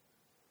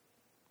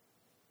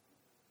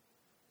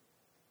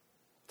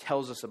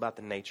 Tells us about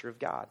the nature of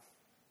God.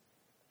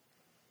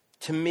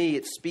 To me,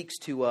 it speaks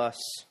to us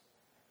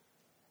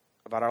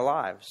about our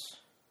lives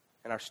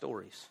and our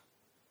stories.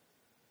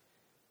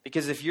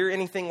 Because if you're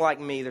anything like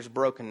me, there's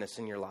brokenness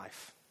in your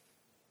life.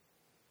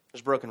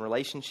 There's broken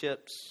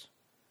relationships.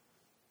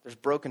 There's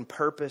broken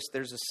purpose.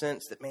 There's a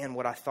sense that, man,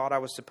 what I thought I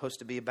was supposed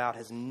to be about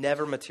has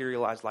never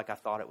materialized like I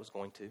thought it was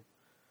going to.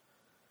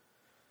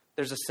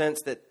 There's a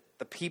sense that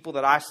the people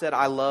that I said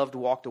I loved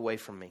walked away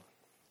from me.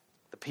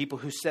 The people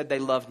who said they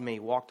loved me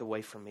walked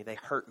away from me. They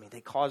hurt me.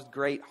 They caused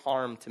great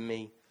harm to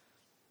me.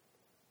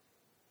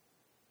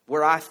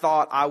 Where I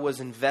thought I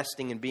was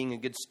investing in being a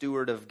good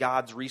steward of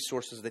God's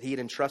resources that he had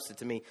entrusted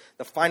to me,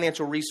 the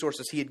financial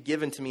resources he had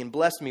given to me and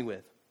blessed me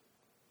with,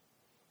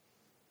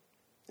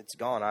 it's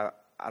gone.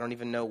 I don't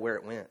even know where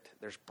it went.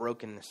 There's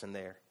brokenness in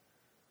there.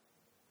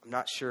 I'm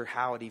not sure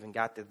how it even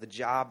got there. The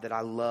job that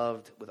I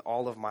loved with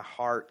all of my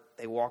heart,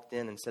 they walked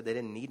in and said they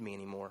didn't need me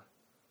anymore.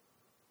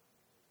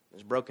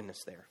 There's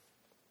brokenness there.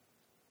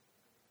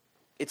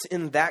 It's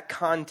in that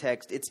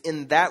context. It's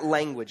in that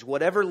language.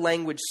 Whatever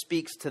language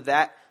speaks to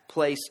that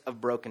place of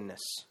brokenness,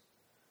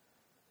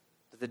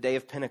 that the day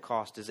of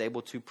Pentecost is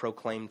able to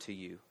proclaim to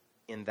you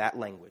in that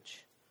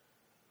language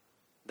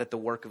that the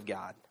work of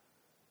God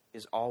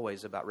is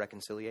always about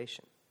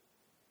reconciliation.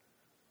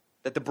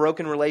 That the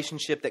broken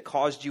relationship that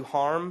caused you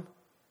harm,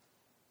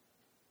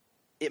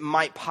 it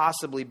might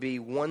possibly be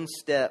one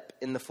step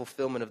in the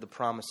fulfillment of the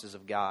promises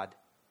of God.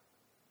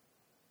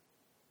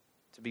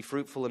 To be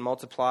fruitful and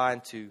multiply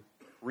and to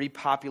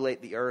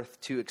repopulate the earth,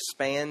 to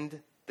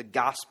expand the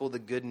gospel, the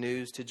good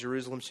news to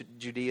Jerusalem,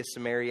 Judea,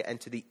 Samaria, and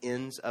to the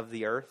ends of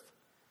the earth.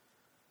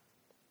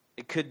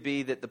 It could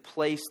be that the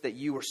place that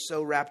you were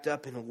so wrapped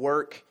up in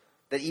work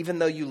that even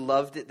though you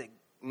loved it, that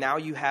now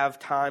you have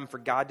time for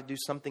God to do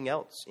something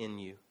else in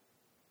you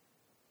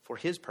for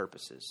His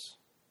purposes.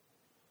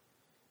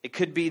 It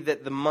could be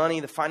that the money,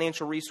 the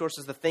financial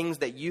resources, the things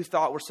that you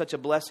thought were such a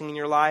blessing in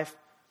your life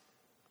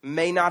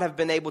may not have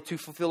been able to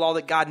fulfill all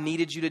that God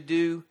needed you to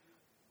do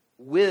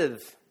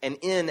with and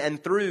in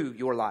and through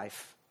your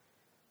life.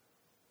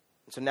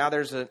 And so now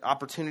there's an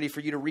opportunity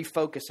for you to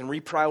refocus and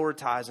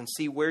reprioritize and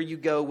see where you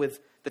go with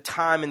the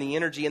time and the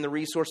energy and the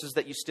resources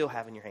that you still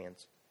have in your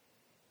hands.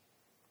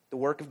 The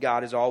work of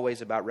God is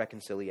always about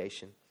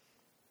reconciliation.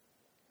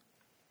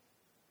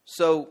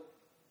 So,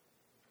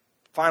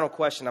 final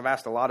question. I've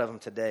asked a lot of them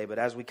today, but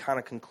as we kind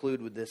of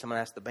conclude with this, I'm going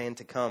to ask the band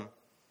to come.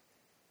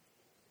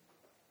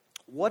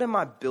 What am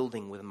I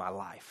building with my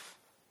life?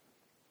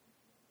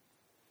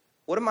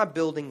 What am I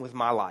building with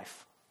my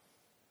life?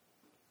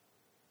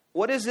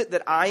 What is it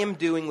that I am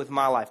doing with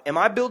my life? Am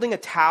I building a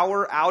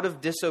tower out of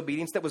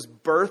disobedience that was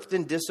birthed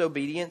in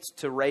disobedience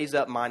to raise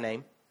up my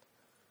name?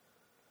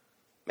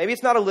 Maybe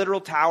it's not a literal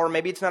tower.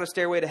 Maybe it's not a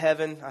stairway to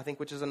heaven, I think,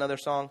 which is another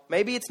song.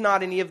 Maybe it's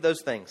not any of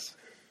those things.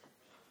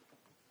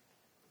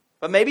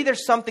 But maybe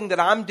there's something that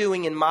I'm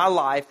doing in my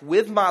life,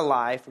 with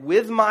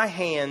my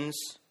hands,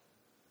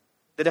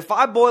 that if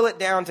I boil it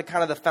down to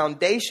kind of the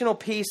foundational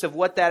piece of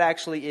what that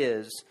actually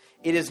is,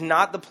 it is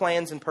not the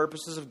plans and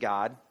purposes of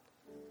God,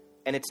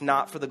 and it's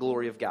not for the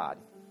glory of God.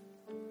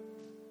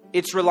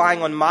 It's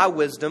relying on my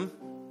wisdom,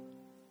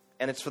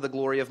 and it's for the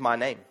glory of my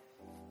name.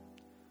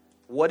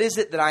 What is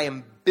it that I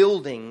am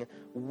building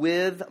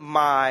with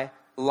my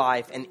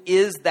life? And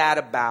is that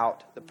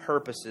about the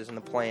purposes and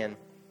the plan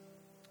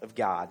of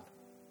God?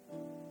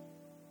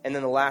 And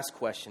then the last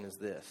question is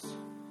this.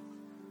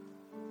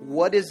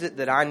 What is it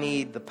that I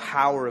need the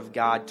power of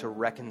God to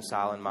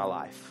reconcile in my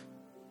life?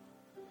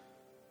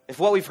 If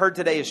what we've heard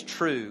today is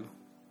true,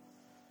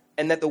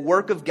 and that the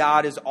work of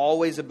God is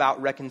always about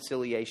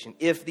reconciliation,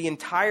 if the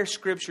entire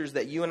scriptures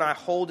that you and I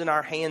hold in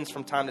our hands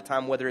from time to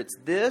time, whether it's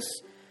this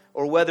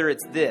or whether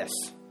it's this,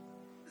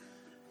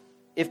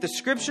 if the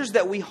scriptures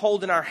that we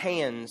hold in our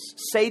hands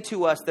say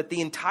to us that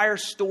the entire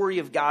story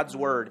of God's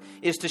word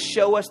is to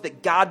show us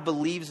that God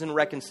believes in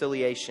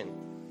reconciliation,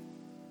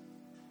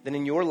 then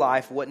in your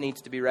life, what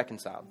needs to be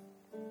reconciled?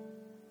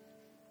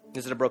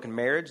 Is it a broken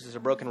marriage? Is it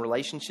a broken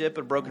relationship?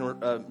 A broken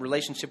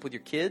relationship with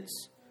your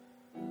kids?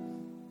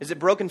 Is it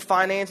broken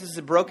finances? Is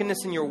it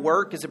brokenness in your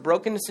work? Is it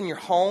brokenness in your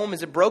home?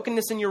 Is it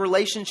brokenness in your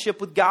relationship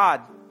with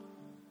God?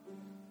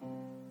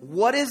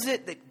 What is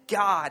it that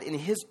God, in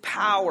His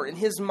power, in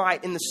His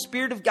might, in the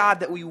Spirit of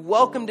God that we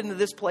welcomed into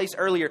this place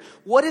earlier,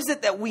 what is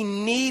it that we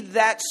need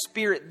that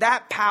Spirit,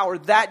 that power,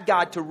 that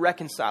God to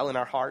reconcile in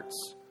our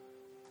hearts?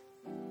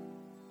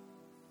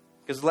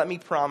 Because let me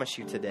promise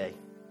you today,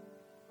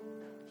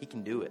 He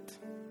can do it.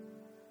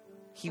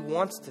 He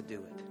wants to do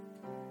it.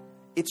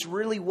 It's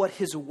really what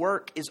His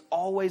work is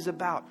always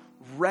about,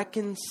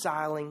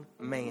 reconciling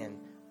man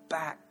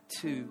back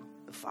to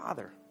the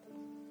Father.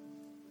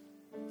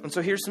 And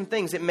so here's some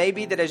things. It may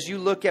be that as you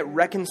look at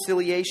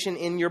reconciliation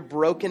in your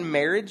broken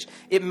marriage,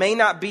 it may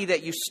not be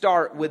that you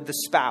start with the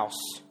spouse.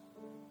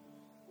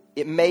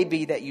 It may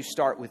be that you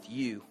start with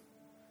you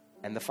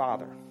and the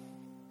Father.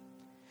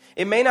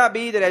 It may not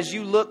be that as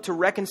you look to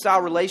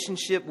reconcile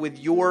relationship with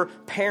your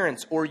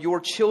parents or your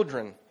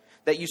children,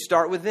 that you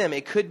start with them.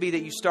 It could be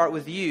that you start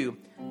with you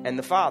and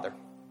the Father.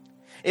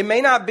 It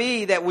may not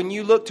be that when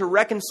you look to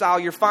reconcile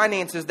your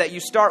finances that you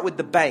start with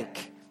the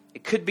bank.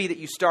 It could be that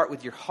you start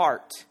with your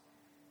heart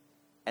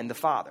and the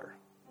Father.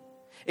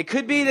 It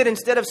could be that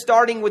instead of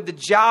starting with the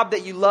job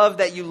that you love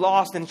that you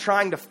lost and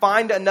trying to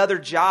find another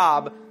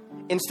job,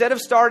 instead of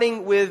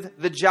starting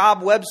with the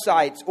job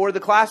websites or the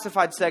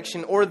classified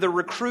section or the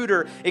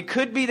recruiter, it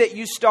could be that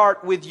you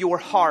start with your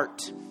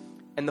heart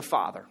and the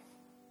Father.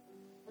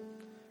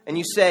 And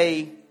you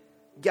say,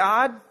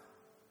 God,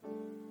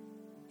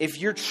 if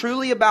you're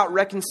truly about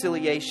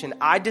reconciliation,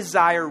 I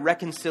desire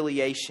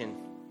reconciliation.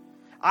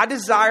 I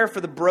desire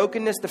for the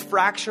brokenness, the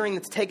fracturing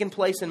that's taken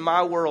place in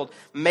my world,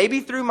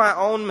 maybe through my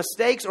own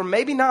mistakes or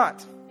maybe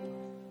not.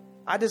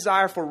 I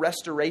desire for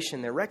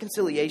restoration there,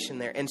 reconciliation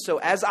there. And so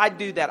as I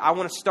do that, I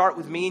want to start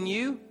with me and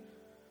you. And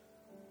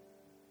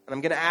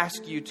I'm going to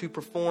ask you to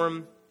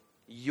perform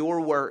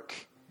your work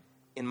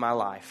in my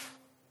life,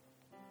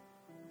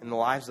 in the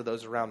lives of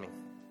those around me.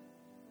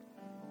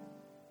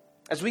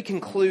 as we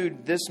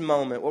conclude this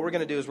moment, what we're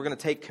going to do is we're going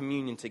to take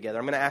communion together.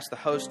 I'm going to ask the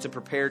host to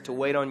prepare to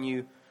wait on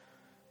you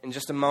in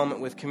just a moment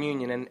with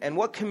communion. And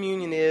what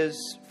communion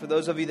is, for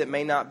those of you that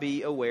may not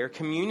be aware,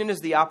 communion is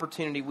the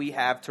opportunity we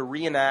have to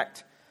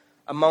reenact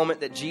a moment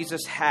that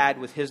Jesus had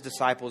with his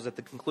disciples at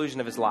the conclusion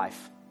of his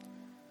life.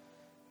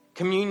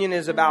 Communion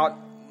is about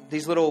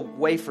these little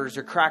wafers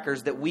or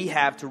crackers that we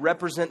have to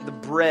represent the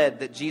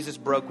bread that Jesus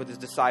broke with his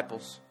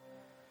disciples.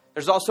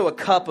 There's also a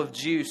cup of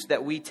juice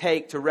that we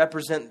take to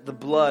represent the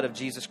blood of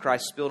Jesus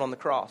Christ spilled on the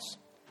cross.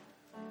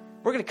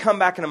 We're going to come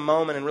back in a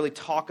moment and really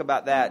talk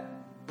about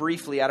that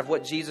briefly out of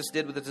what Jesus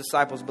did with his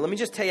disciples. But let me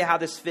just tell you how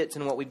this fits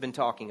in what we've been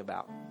talking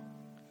about.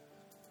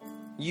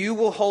 You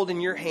will hold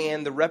in your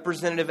hand the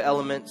representative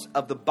elements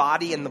of the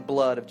body and the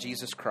blood of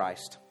Jesus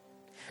Christ.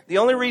 The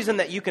only reason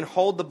that you can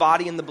hold the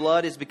body and the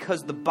blood is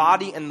because the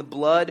body and the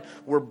blood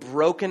were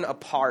broken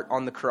apart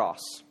on the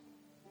cross.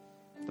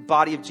 The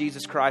body of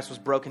Jesus Christ was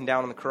broken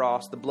down on the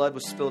cross. The blood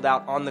was spilled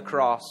out on the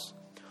cross.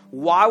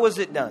 Why was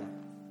it done?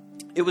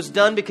 It was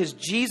done because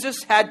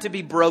Jesus had to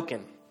be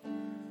broken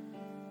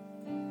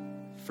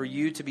for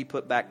you to be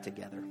put back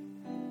together.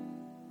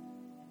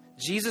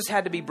 Jesus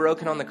had to be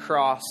broken on the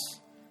cross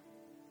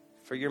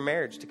for your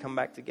marriage to come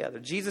back together.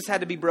 Jesus had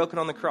to be broken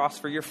on the cross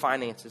for your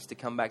finances to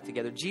come back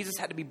together. Jesus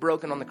had to be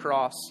broken on the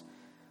cross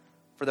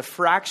for the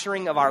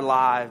fracturing of our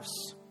lives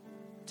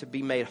to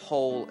be made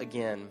whole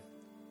again.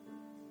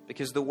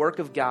 Because the work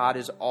of God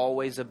is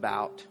always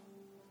about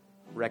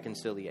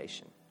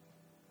reconciliation.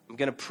 I'm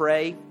going to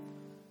pray.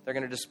 They're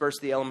going to disperse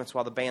the elements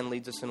while the band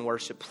leads us in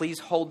worship. Please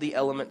hold the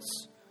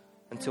elements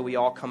until we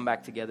all come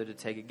back together to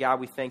take it. God,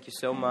 we thank you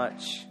so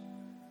much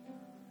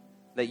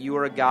that you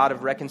are a God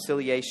of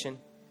reconciliation,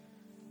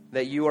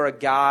 that you are a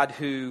God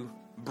who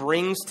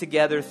brings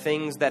together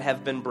things that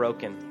have been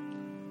broken.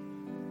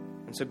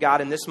 And so, God,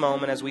 in this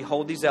moment, as we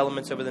hold these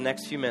elements over the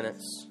next few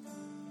minutes,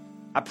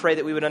 I pray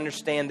that we would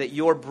understand that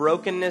your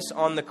brokenness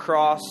on the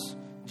cross,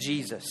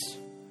 Jesus,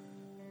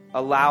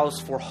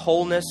 allows for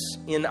wholeness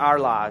in our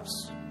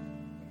lives.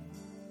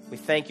 We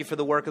thank you for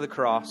the work of the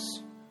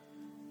cross.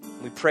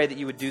 We pray that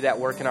you would do that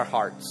work in our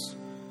hearts.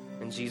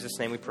 In Jesus'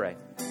 name we pray.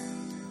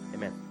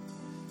 Amen.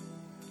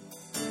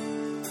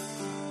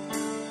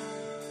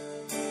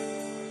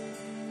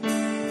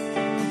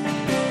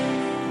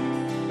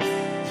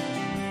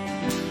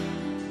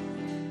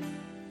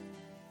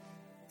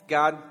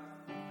 God,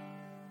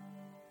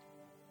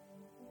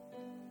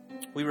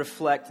 we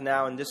reflect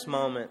now in this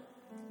moment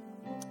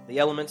the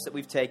elements that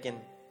we've taken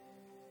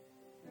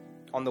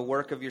on the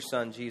work of your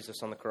Son,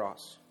 Jesus, on the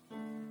cross.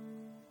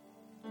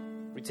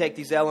 We take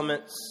these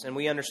elements and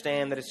we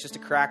understand that it's just a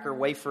cracker,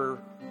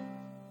 wafer,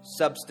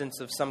 substance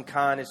of some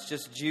kind. It's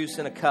just juice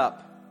in a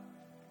cup.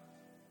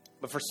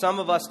 But for some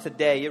of us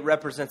today, it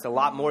represents a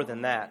lot more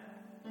than that.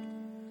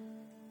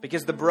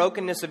 Because the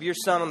brokenness of your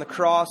Son on the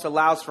cross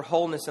allows for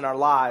wholeness in our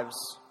lives.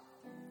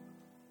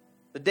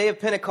 The day of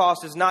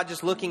Pentecost is not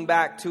just looking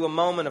back to a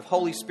moment of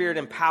Holy Spirit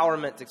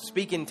empowerment to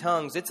speak in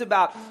tongues. It's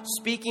about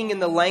speaking in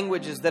the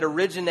languages that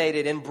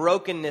originated in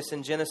brokenness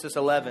in Genesis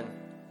 11.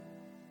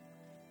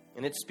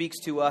 And it speaks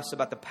to us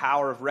about the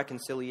power of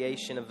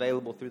reconciliation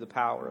available through the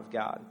power of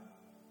God.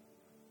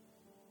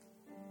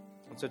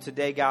 And so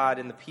today, God,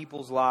 in the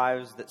people's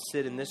lives that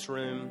sit in this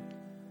room,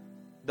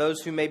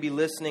 those who may be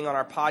listening on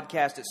our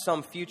podcast at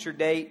some future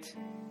date,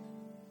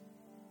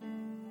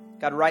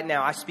 God, right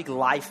now, I speak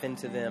life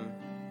into them.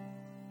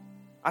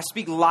 I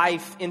speak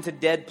life into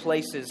dead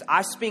places.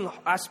 I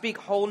speak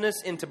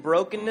wholeness into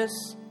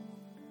brokenness.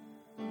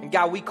 And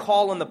God, we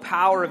call on the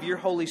power of your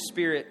Holy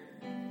Spirit.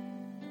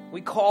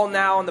 We call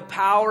now on the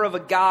power of a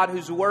God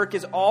whose work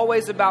is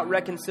always about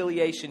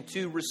reconciliation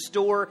to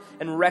restore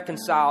and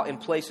reconcile in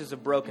places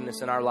of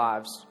brokenness in our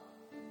lives.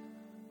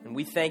 And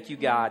we thank you,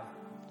 God,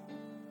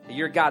 that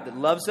you're a God that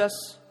loves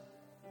us,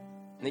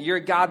 and that you're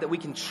a God that we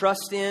can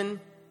trust in.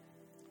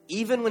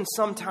 Even when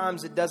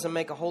sometimes it doesn't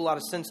make a whole lot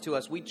of sense to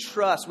us, we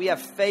trust, we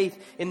have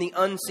faith in the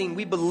unseen.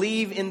 We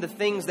believe in the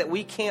things that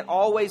we can't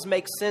always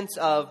make sense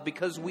of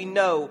because we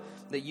know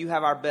that you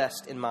have our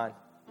best in mind.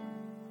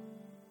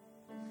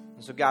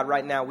 And so God,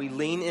 right now we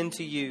lean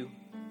into you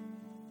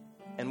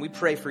and we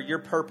pray for your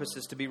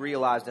purposes to be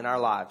realized in our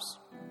lives.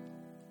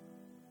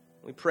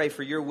 We pray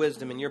for your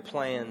wisdom and your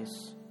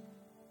plans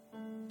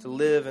to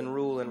live and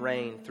rule and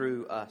reign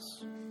through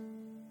us.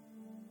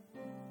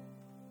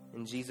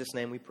 In Jesus'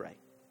 name we pray.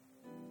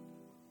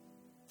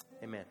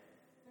 Amen.